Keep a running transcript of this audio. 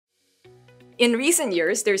In recent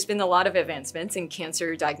years, there's been a lot of advancements in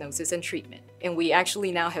cancer diagnosis and treatment, and we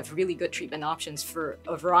actually now have really good treatment options for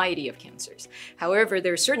a variety of cancers. However,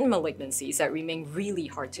 there are certain malignancies that remain really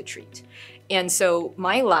hard to treat. And so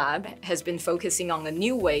my lab has been focusing on a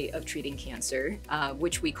new way of treating cancer,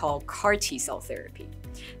 which we call CAR T-cell therapy.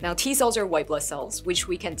 Now, T-cells are white blood cells, which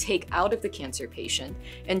we can take out of the cancer patient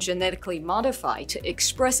and genetically modify to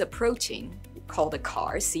express a protein called a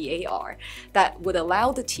CAR, C-A-R, that would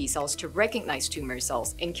allow the T-cells to recognize tumor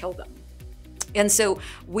cells and kill them. And so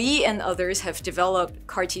we and others have developed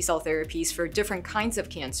CAR T-cell therapies for different kinds of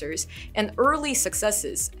cancers, and early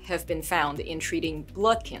successes have been found in treating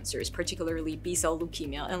blood cancers, particularly B-cell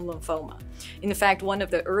leukemia and lymphoma. In fact, one of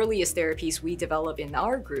the earliest therapies we developed in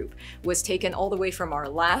our group was taken all the way from our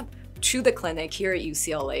lab to the clinic here at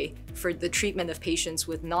UCLA for the treatment of patients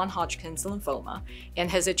with non-Hodgkin's lymphoma, and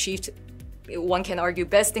has achieved, one can argue,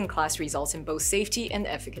 best-in-class results in both safety and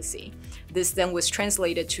efficacy. This then was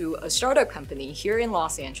translated to a startup company here in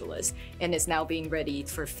Los Angeles and is now being readied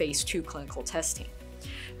for phase 2 clinical testing.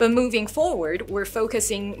 But moving forward, we're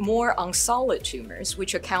focusing more on solid tumors,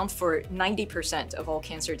 which account for 90% of all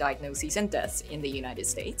cancer diagnoses and deaths in the United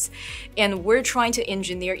States. And we're trying to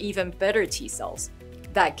engineer even better T-cells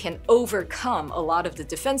that can overcome a lot of the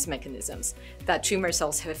defense mechanisms that tumor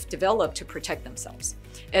cells have developed to protect themselves.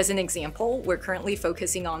 As an example, we're currently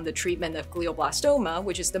focusing on the treatment of glioblastoma,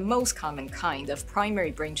 which is the most common kind of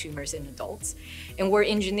primary brain tumors in adults. And we're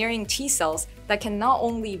engineering T-cells that can not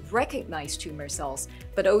only recognize tumor cells,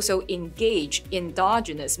 but also engage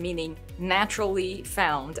endogenous, meaning naturally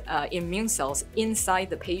found immune cells inside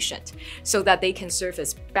the patient, so that they can serve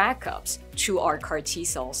as backups to our CAR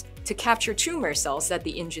T-cells to capture tumor cells that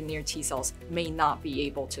the engineered T-cells may not be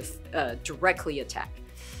able to directly attack.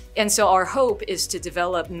 And so our hope is to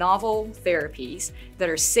develop novel therapies that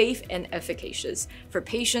are safe and efficacious for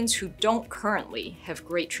patients who don't currently have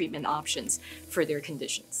great treatment options for their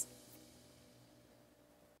conditions.